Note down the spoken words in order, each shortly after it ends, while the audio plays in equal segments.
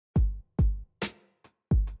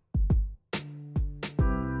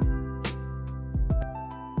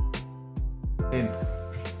In.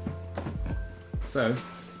 So,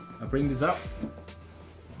 I bring this up.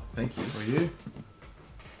 Thank you. For you.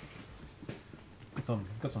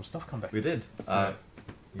 Got some stuff come back. We did. So,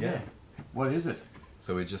 yeah. What is it?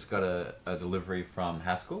 So we just got a delivery from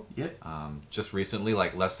Haskell. Yep. Just recently,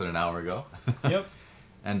 like less than an hour ago. Yep.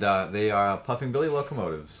 And they are Puffing Billy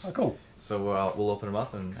locomotives. Oh, cool. So we'll open them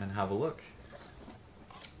up and have a look.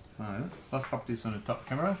 So, let's pop this on the top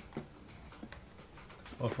camera.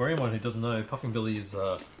 Well, for anyone who doesn't know, Puffing Billy is one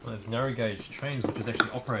of those narrow gauge trains which is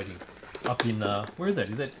actually operating up in, where is that?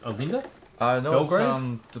 Is that Olinda? No,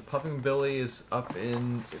 Belgrave? the Puffing Billy is up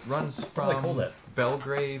in, it runs What do they from call that?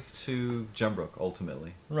 Belgrave to Gembrook,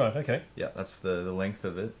 ultimately. Right, okay. Yeah, that's the length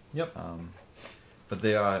of it. Yep.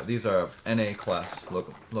 But these are NA class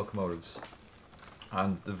locomotives.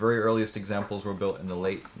 The very earliest examples were built in the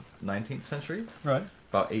late 19th century. Right.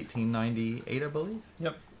 About 1898, I believe.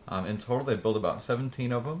 Yep. In total, they built about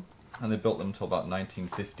 17 of them, and they built them until about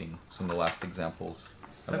 1915. Some of the last examples.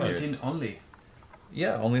 17 only.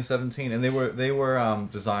 Yeah, only 17, and they were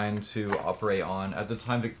designed to operate on, at the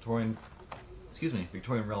time, Victorian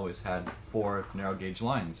Railways had 4 narrow gauge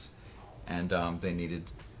lines, and they needed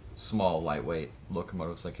small, lightweight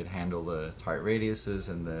locomotives that could handle the tight radiuses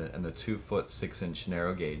and the 2-foot 6-inch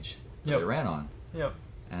narrow gauge that they ran on. Yep.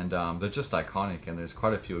 And they're just iconic, and there's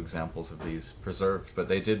quite a few examples of these preserved, but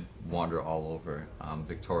they did wander all over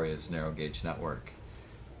Victoria's narrow gauge network.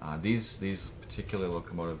 These particular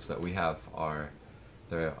locomotives that we have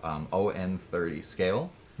they're ON30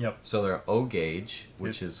 scale. Yep. So they're O gauge,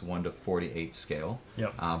 which is 1 to 48 scale.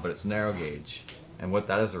 Yep. But it's narrow gauge, and what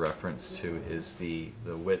that is a reference to is the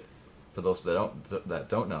width. For those that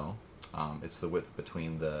don't know, it's the width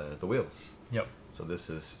between the wheels. Yep. So this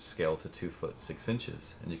is scale to 2 foot 6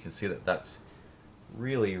 inches, and you can see that that's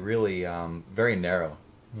really very narrow.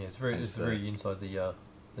 Yeah, it's very inside the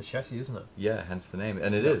chassis, isn't it? Yeah, hence the name.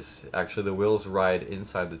 And it is actually, the wheels ride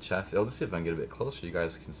inside the chassis. I'll just see if I can get a bit closer. You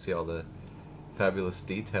guys can see all the fabulous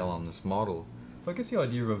detail on this model. So I guess the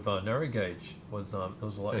idea of narrow gauge was it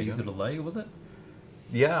was a lot easier to lay, was it?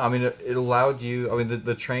 Yeah, I mean, it allowed you, I mean,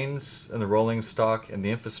 the trains and the rolling stock and the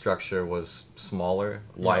infrastructure was smaller,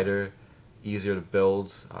 lighter, easier to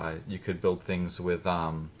build. You could build things with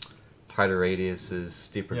tighter radiuses,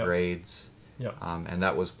 steeper grades. Yeah. And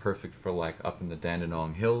that was perfect for like up in the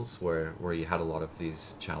Dandenong Hills where you had a lot of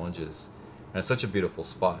these challenges. And it's such a beautiful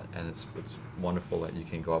spot, and it's wonderful that you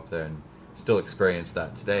can go up there and still experience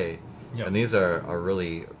that today. Yep. And these are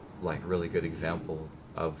really good example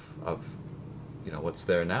of what's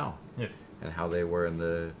there now. Yes. And how they were in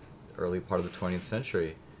the early part of the 20th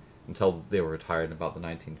century until they were retired in about the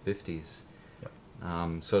 1950s. Yep.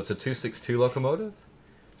 So it's a 262 locomotive.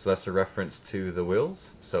 So that's a reference to the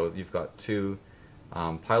wheels. So you've got 2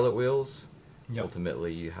 pilot wheels. Yep.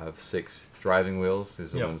 Ultimately, you have 6 driving wheels.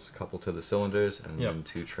 These are the ones coupled to the cylinders, and then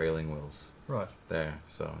 2 trailing wheels. Right. There.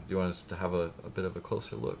 So do you want us to have a bit of a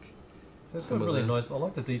closer look? So it's got really nice. I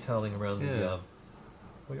like the detailing around the.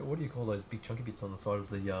 What do you call those big chunky bits on the side of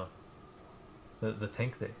the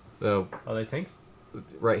tank there? Are they tanks?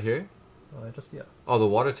 Right here? Just yeah. Oh, the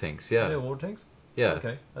water tanks. Yeah. Yeah, water tanks. Yeah.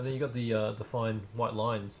 Okay, and then you got the fine white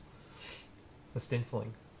lines, the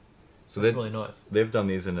stenciling. So that's really nice. They've done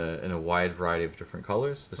these in a wide variety of different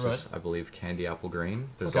colors. This is, I believe, candy apple green.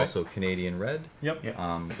 There's also Canadian red. Yep.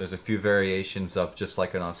 There's a few variations of just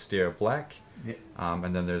like an austere black. Yep.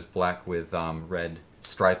 And then there's black with red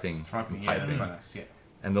striping and piping.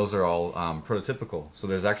 And those are all prototypical. So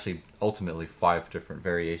there's actually ultimately 5 different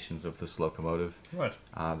variations of this locomotive. Right.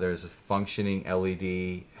 There's a functioning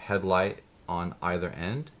LED headlight on either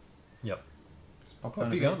end. Yep. Quite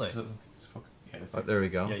big, aren't they? There we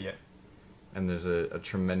go. Yeah, yeah. And there's a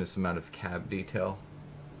tremendous amount of cab detail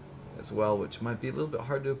as well, which might be a little bit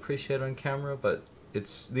hard to appreciate on camera, but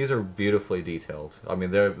these are beautifully detailed. I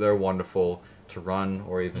mean, they're wonderful to run,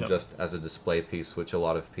 or even just as a display piece, which a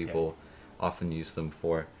lot of people often use them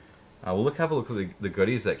for. We'll have a look at the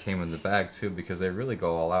goodies that came in the bag too, because they really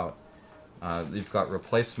go all out. You've got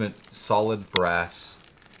replacement solid brass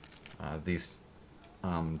these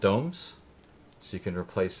domes, so you can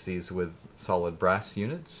replace these with solid brass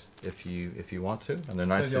units if you want to, and they're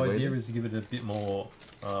nicely weighted. So the idea is to give it a bit more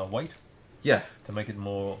weight. Yeah. To make it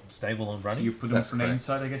more stable and running. So you put them from the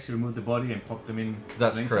inside, I guess. You remove the body and pop them in.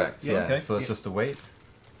 That's correct. Yeah. Okay. So that's just a weight,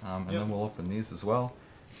 and then we'll open these as well,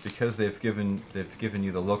 because they've given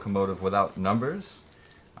you the locomotive without numbers.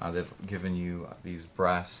 They've given you these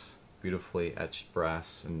brass, beautifully etched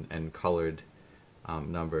brass and colored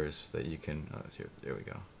numbers that you can. There we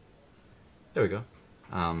go. There we go.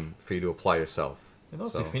 For you to apply yourself. And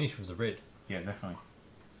also finish was a red. Yeah, definitely.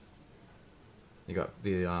 You got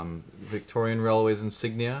the Victorian Railways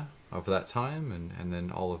insignia of that time, and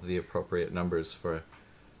then all of the appropriate numbers for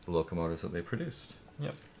the locomotives that they produced.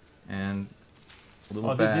 Yep. And a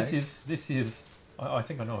little bag. This is. I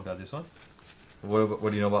think I know about this one. What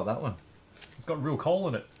do you know about that one? It's got real coal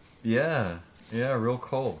in it. Yeah, real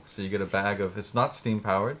coal. So you get a bag of. It's not steam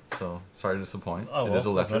powered, so sorry to disappoint. Oh, it is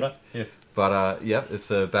electric. Yes. But yep,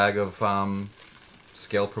 it's a bag of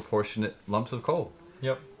scale proportionate lumps of coal.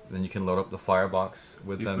 Yep. Then you can load up the firebox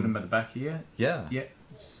with so you them. put them at the back here. Yeah. Yeah.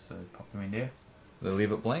 So pop them in there. They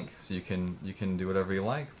leave it blank, so you can do whatever you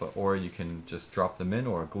like, or you can just drop them in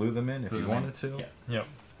or glue them in if you wanted to. Yeah. Yep.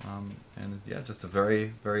 And yeah, just a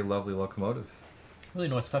very, very lovely locomotive. Really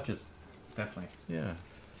nice touches. Definitely. Yeah.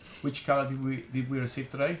 Which colour did we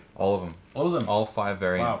receive today? All of them. All of them. All 5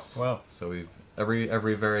 variants. Wow. So we've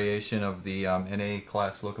every variation of the NA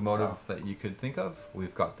class locomotive that you could think of,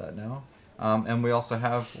 we've got that now. And we also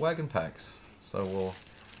have wagon packs. So we'll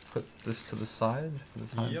put this to the side for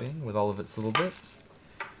the time being with all of its little bits.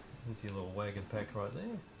 There's your little wagon pack right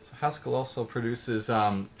there. So Haskell also produces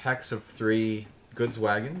packs of 3 goods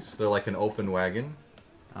wagons. They're like an open wagon.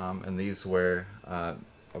 And these were,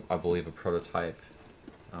 I believe, a prototype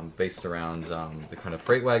based around the kind of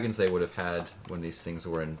freight wagons they would have had when these things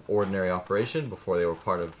were in ordinary operation before they were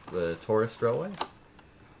part of the tourist railway.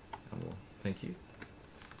 And well, thank you.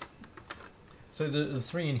 So the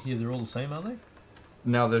 3 in here, they're all the same, are they?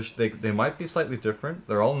 Now, they might be slightly different.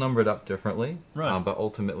 They're all numbered up differently. Right. But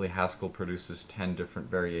ultimately, Haskell produces 10 different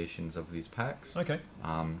variations of these packs. Okay.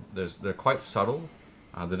 They're quite subtle.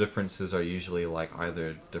 The differences are usually like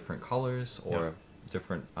either different colors or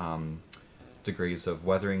different degrees of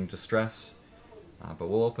weathering distress. But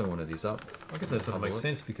we'll open one of these up. I guess that sort of makes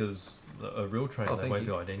sense because a real train, they won't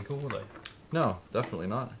be identical, will they? No, definitely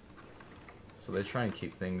not. So they try and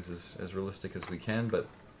keep things as realistic as we can, but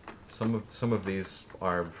some of these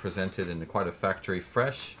are presented in quite a factory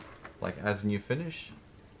fresh, like as new finish,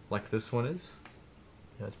 like this one is.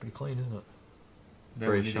 Yeah, it's pretty clean, isn't it?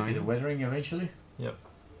 Very shiny. shiny. The weathering eventually. Yep.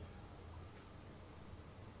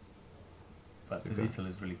 But the detail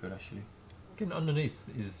is really good, actually. Again, underneath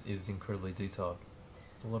is incredibly detailed.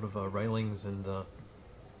 A lot of railings and are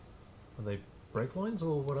they brake lines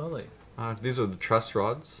or what are they? These are the truss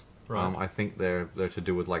rods. Right. I think they're to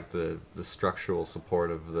do with like the structural support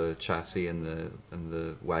of the chassis and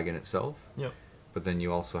the wagon itself. Yep. But then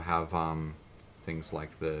you also have things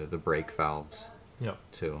like the brake valves. Yep.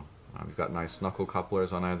 Too. You've got nice knuckle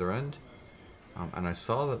couplers on either end. And I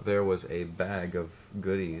saw that there was a bag of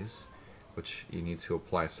goodies which you need to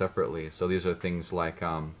apply separately. So these are things like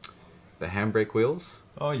the handbrake wheels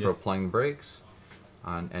for applying the brakes,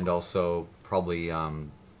 and also probably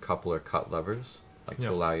coupler cut levers, like to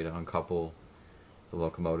allow you to uncouple the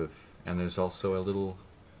locomotive. And there's also a little,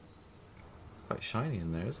 quite shiny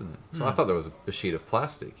in there, isn't it? So I thought there was a sheet of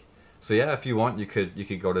plastic. So yeah, if you want, you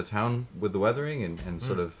could go to town with the weathering and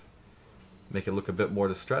sort of make it look a bit more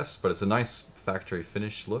distressed, but it's a nice factory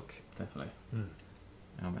finish look. Definitely.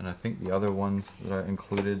 And I think the other ones that are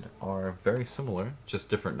included are very similar, just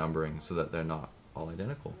different numbering so that they're not all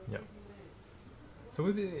identical. Yep. So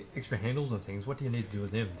with the extra handles and things, what do you need to do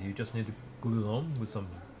with them? Do you just need to glue them on with some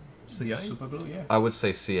CA? Super glue, yeah. I would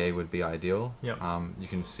say CA would be ideal. Yep. You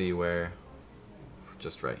can see where,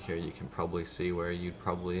 just right here, you can probably see where you'd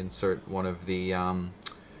probably insert one of the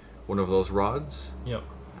one of those rods. Yep.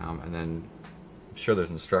 And then I'm sure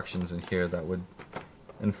there's instructions in here that would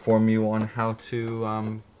inform you on how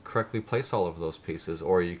to correctly place all of those pieces,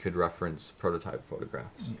 or you could reference prototype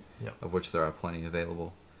photographs, of which there are plenty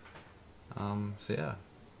available. So yeah.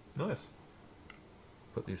 Nice.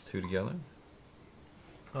 Put these two together.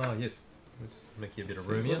 Oh yes. Let's make you a bit of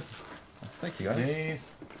room here. Thank you guys. Yes.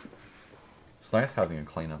 It's nice having a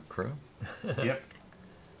clean-up crew. Yep.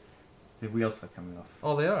 The wheels are coming off.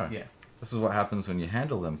 Oh, they are? Yeah. This is what happens when you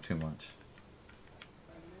handle them too much.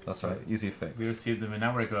 That's right, easy fix. We received them an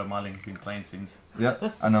hour ago. Marlin's been playing since.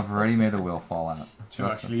 Yep, and I've already made a wheel fall out. True,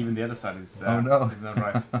 actually, even the other side is, oh, no. is not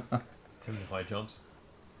right. Too many high jumps.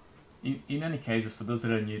 In any cases, for those that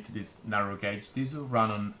are new to this narrow gauge, these will run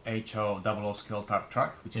on HO double O scale type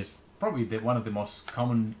truck, which is probably one of the most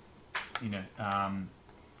common,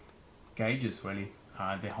 gauges really.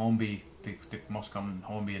 The Hornby, the most common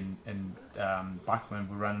Hornby and Bachman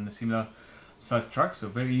will run on a similar size truck, so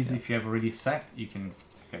very easy. If you have already set, you can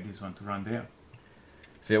get this one to run there.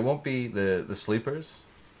 See, it won't be the sleepers,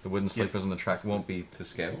 the wooden sleepers on the track won't be to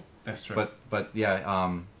scale. That's true. But yeah,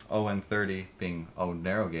 ON30 being O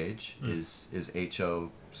narrow gauge is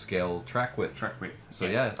HO scale track width. Track width. So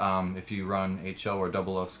yeah, if you run HO or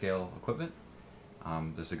double O scale equipment,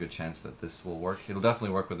 there's a good chance that this will work. It'll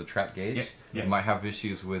definitely work with the trap gauge. Yeah. Yes. It might have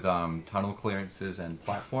issues with tunnel clearances and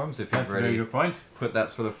platforms if That's you've a very already good point. put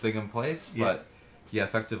that sort of thing in place. Yeah. But yeah,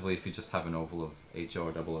 effectively, if you just have an oval of HO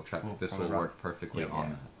or double O trap, this will work perfectly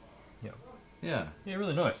on that. Yeah. Yeah. Yeah,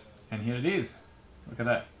 really nice. And here it is. Look at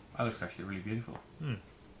that. That looks actually really beautiful.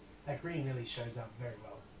 That green really shows up very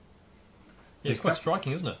well. Yeah, it's quite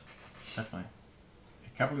striking, isn't it? Definitely.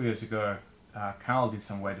 A couple of years ago, Carl did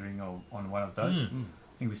some weathering on one of those. I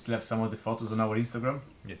think we still have some of the photos on our Instagram.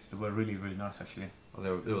 Yes. They were really, really nice actually.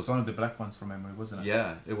 Well, It was one of the black ones from memory, wasn't it?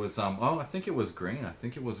 Yeah, it was. Oh, I think it was green. I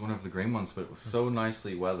think it was one of the green ones, but it was so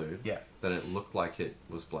nicely weathered that it looked like it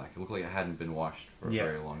was black. It looked like it hadn't been washed for a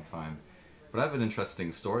very long time. But I have an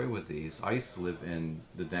interesting story with these. I used to live in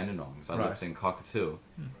the Dandenongs. I lived in Cockatoo,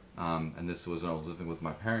 and this was when I was living with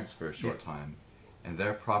my parents for a short time. And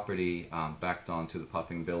their property backed onto the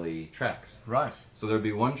Puffing Billy tracks. Right. So there'd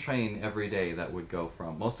be one train every day that would go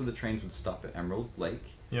from. Most of the trains would stop at Emerald Lake.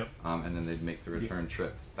 Yep. And then they'd make the return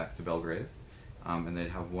trip back to Belgrade. And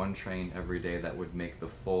they'd have one train every day that would make the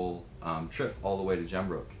full trip all the way to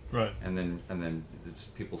Gembrook. Right. And then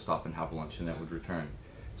people stop and have lunch, and it would return.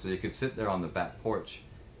 So you could sit there on the back porch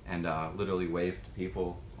and literally wave to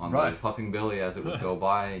people on the Puffing Billy as it would go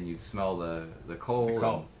by, and you'd smell the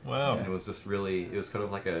coal. Wow. And it was just really, it was kind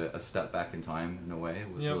of like a step back in time in a way.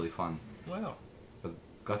 It was really fun. Wow. But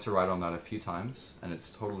got to ride on that a few times, and it's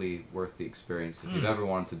totally worth the experience. If you've ever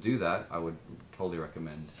wanted to do that, I would totally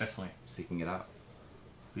recommend seeking it out.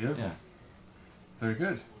 Beautiful. Yeah. Very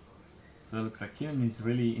good. So it looks like Keenan is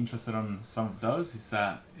really interested on some of those.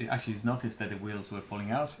 He's noticed that the wheels were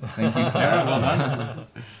falling out. Thank you, Jared. Well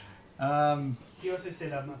done. He also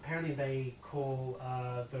said apparently they call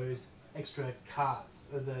those extra carts,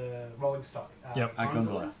 the rolling stock,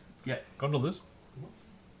 gondolas. Yeah, gondolas.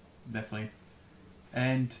 Definitely.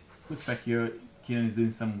 And looks like Keenan is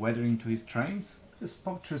doing some weathering to his trains. Just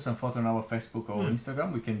pop through some photo on our Facebook or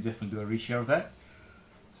Instagram. We can definitely do a reshare of that.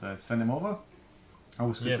 So send them over.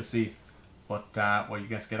 Always good to see what you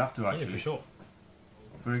guys get up to actually. Yeah, for sure.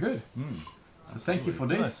 Very good. So thank you for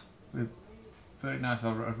this. Nice. Very nice.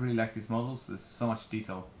 I really like these models. There's so much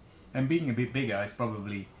detail. And being a bit bigger, it's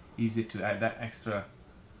probably easier to add that extra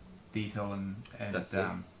detail and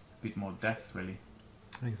bit more depth really.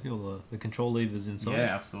 I can see all the control levers inside.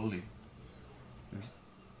 Yeah, absolutely.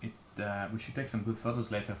 We should take some good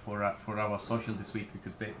photos later for our social this week,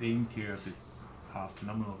 because the interiors are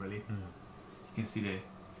phenomenal really. You can see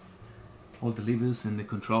all the levers and the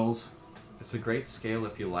controls. It's a great scale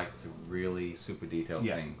if you like to really super detail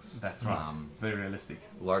things. That's right. Very realistic.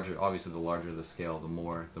 Obviously, the larger the scale, the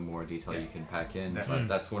more detail you can pack in. But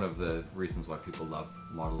that's one of the reasons why people love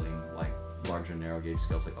modeling like larger narrow gauge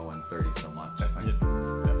scales like ON30 so much.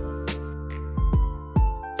 Definitely.